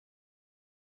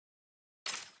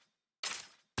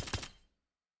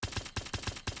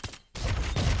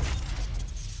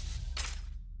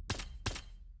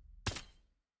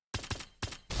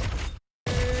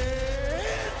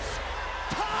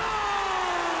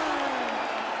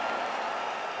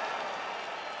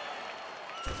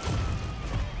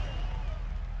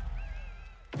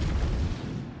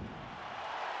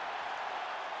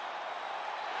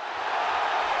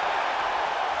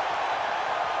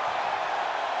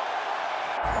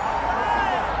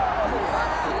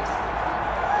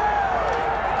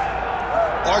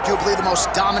Arguably the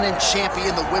most dominant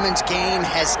champion the women's game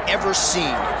has ever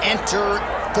seen. Enter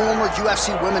former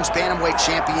UFC Women's Bantamweight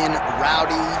Champion,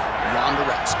 Ronda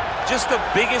Rousey. Just the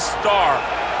biggest star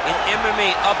in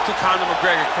MMA up to Conor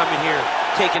McGregor coming here,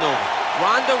 taking over.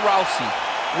 Ronda Rousey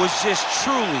was just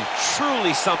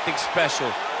truly something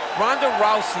special. Ronda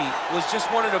Rousey was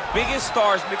just one of the biggest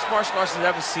stars mixed martial arts has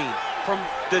ever seen. From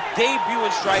the debut in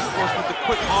Strikeforce with the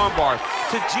quick armbar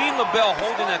to Jean LaBelle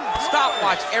holding a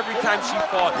stopwatch every time she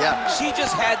fought. Yeah. She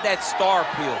just had that star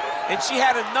appeal, and she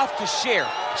had enough to share.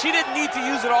 She didn't need to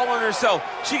use it all on herself.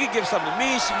 She could give some to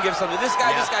me, she can give some to this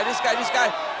guy, this guy,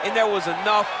 and there was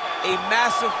enough. A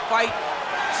massive fight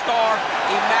star,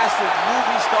 a massive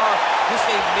movie star, just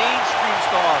a mainstream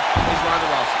star is Ronda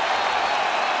Rousey.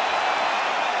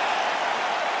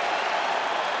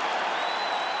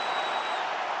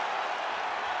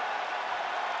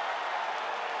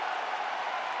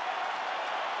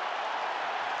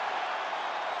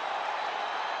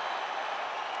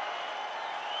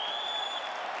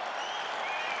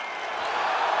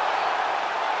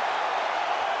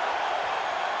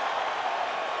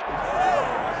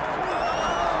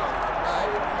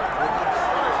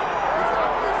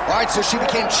 All right, so she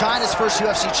became China's first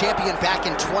UFC champion back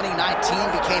in 2019,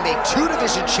 became a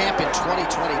two-division champ in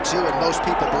 2022, and most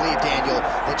people believe, Daniel,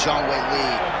 that Zhang Weili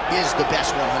is the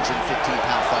best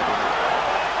 115-pound fighter.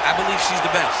 I believe she's the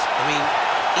best. I mean,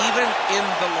 even in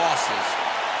the losses,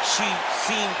 she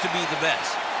seemed to be the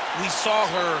best. We saw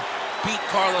her beat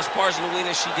Carla Esparza the way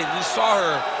that she did. We saw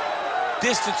her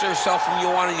distance herself from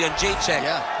Joanna Jędrzejczyk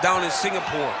down in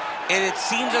Singapore. And it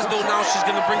seems as though now she's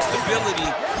going to bring stability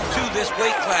to this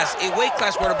weight class, a weight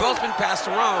class where the belt's been passed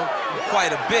around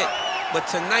quite a bit. But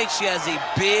tonight she has a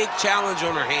big challenge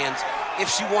on her hands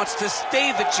if she wants to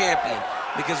stay the champion.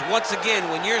 Because once again,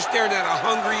 when you're staring at a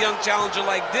hungry young challenger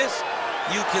like this,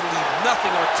 you can leave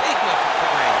nothing or take nothing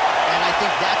for granted. And I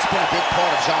think that's been a big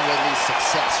part of Zhang Weili's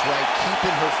success, right?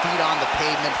 Keeping her feet on the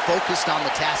pavement, focused on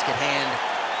the task at hand.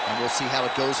 And we'll see how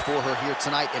it goes for her here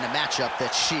tonight in a matchup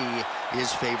that she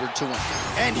is favored to win.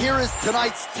 And here is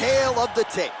tonight's tale of the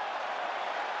tape.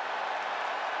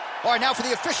 All right, now for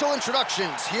the official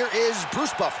introductions. Here is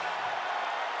Bruce Buffer.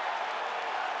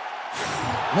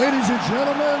 Ladies and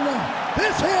gentlemen,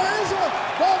 this is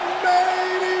the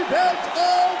main event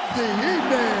of the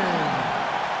evening.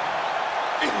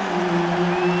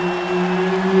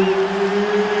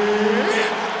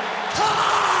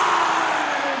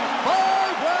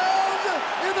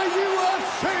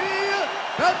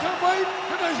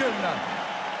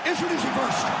 Introducing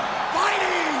first,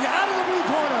 fighting out of the blue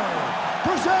corner,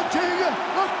 presenting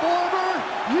the former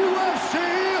UFC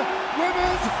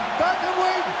Women's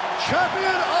Bantamweight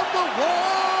Champion of the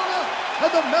World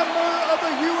and the member of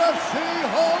the UFC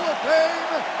Hall of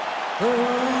Fame,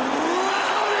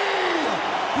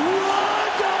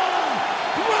 Ronda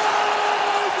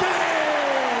Rousey!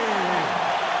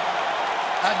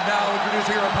 And now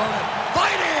introducing her opponent,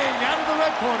 fighting out of the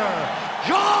red corner,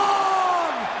 Zhang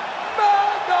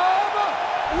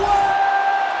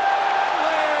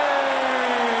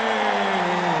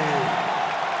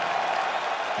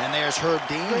And there's Herb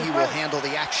Dean. He will handle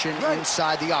the action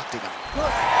inside the octagon.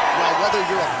 Well, whether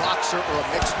you're a boxer or a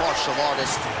mixed martial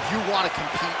artist, you want to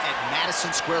compete at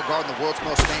Madison Square Garden, the world's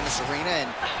most famous arena, and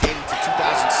dating to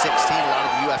 2016, a lot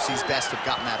of the UFC's best have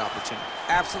gotten that opportunity.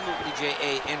 Absolutely,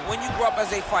 J.A. And when you grow up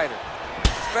as a fighter,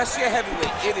 especially a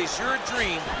heavyweight, it is your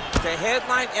dream to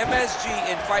headline MSG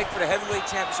and fight for the heavyweight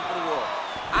championship of the world.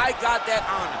 I got that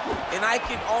honor, and I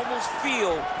can almost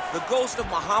feel the ghost of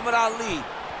Muhammad Ali,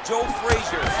 Joe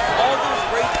Frazier, all those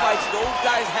great fights those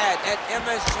guys had at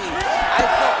MSG. I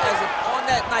felt as if on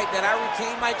that night that I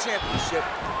retained my championship,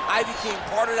 I became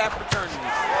part of that fraternity.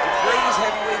 The greatest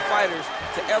heavyweight fighters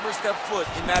to ever step foot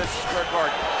in Madison Square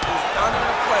Garden. It was an honor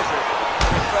and a pleasure,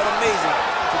 and it felt amazing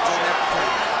to join that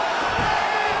fraternity.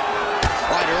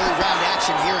 All right, early round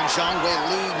action here, and Zhang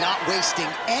Weili not wasting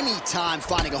any time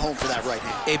finding a home for that right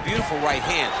hand. A beautiful right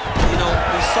hand. You know,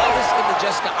 we saw this in the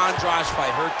Jessica Andrade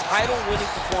fight, her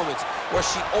title-winning performance, where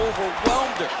she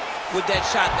overwhelmed her with that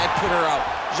shot that put her out.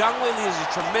 Zhang Weili is a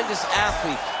tremendous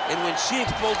athlete, and when she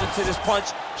explodes into this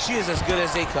punch, she is as good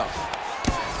as they come.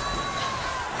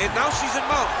 And now she's in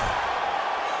mount.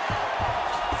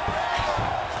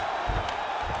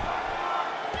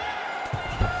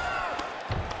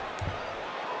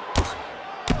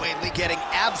 Getting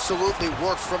absolutely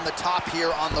worked from the top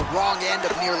here on the wrong end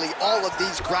of nearly all of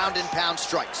these ground and pound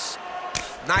strikes.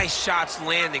 Nice shots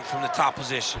landing from the top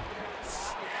position.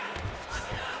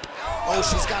 Oh,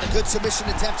 she's got a good submission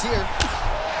attempt here.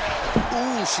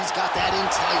 Ooh, she's got that in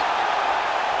tight.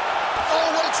 Oh,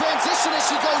 what a transition as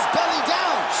she goes belly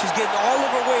down. She's getting all of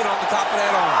her weight on the top of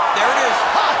that arm. There it is.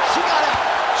 Ha! She got out.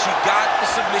 She got the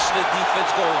submission and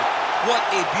defense going. What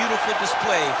a beautiful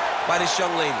display by this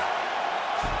young lady.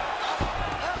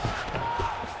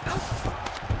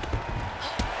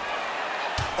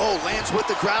 Oh, lands with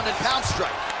the ground and pound strike.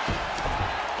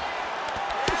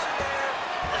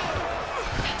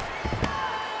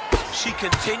 She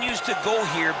continues to go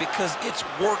here because it's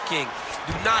working.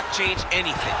 Do not change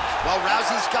anything. Well,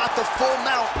 Rousey's got the full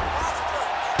mount.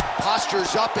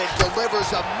 Postures up and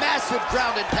delivers a massive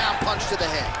ground and pound punch to the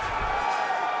head.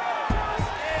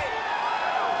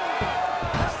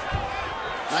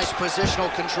 Nice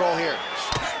positional control here.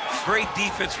 Great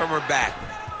defense from her back.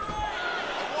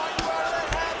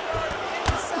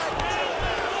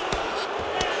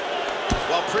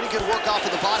 Well, pretty good work off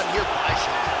of the bottom here by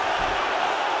Zhang.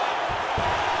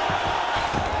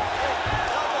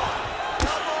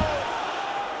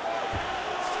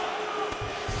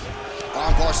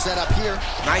 Armbar set up here.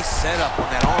 Nice setup on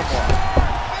that armbar.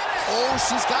 Oh,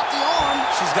 she's got the arm.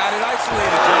 She's got it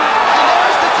isolated, Joe. And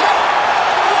there's the tip.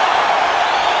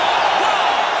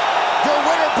 The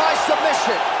winner by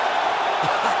submission.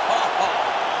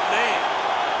 Man.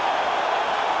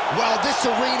 Well, this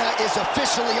arena is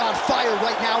officially on fire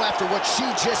right now after what she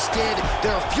just did.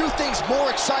 There are few things more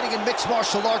exciting in mixed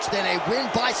martial arts than a win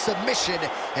by submission,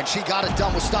 and she got it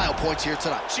done with style points here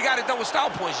tonight. She got it done with style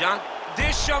points, John.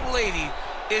 This young lady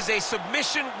is a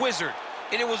submission wizard,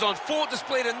 and it was on full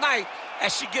display tonight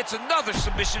as she gets another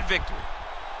submission victory.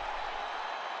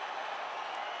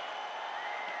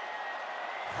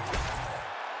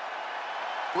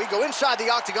 We go inside the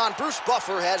octagon. Bruce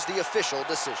Buffer has the official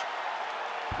decision.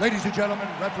 Ladies and gentlemen,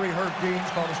 referee Herb Dean's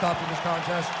called a stop to this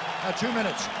contest at 2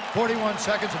 minutes, 41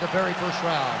 seconds of the very first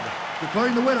round.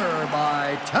 Declaring the winner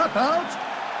by tap out,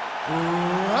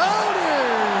 Ronda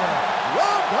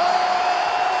Rousey!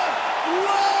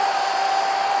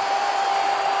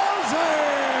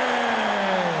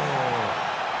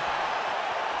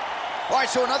 All right,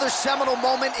 so another seminal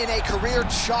moment in a career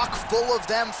chock full of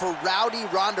them for rowdy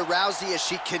Ronda Rousey as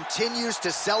she continues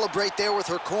to celebrate there with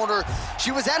her corner.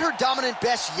 She was at her dominant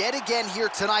best yet again here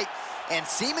tonight and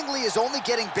seemingly is only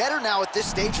getting better now at this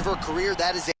stage of her career.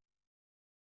 That is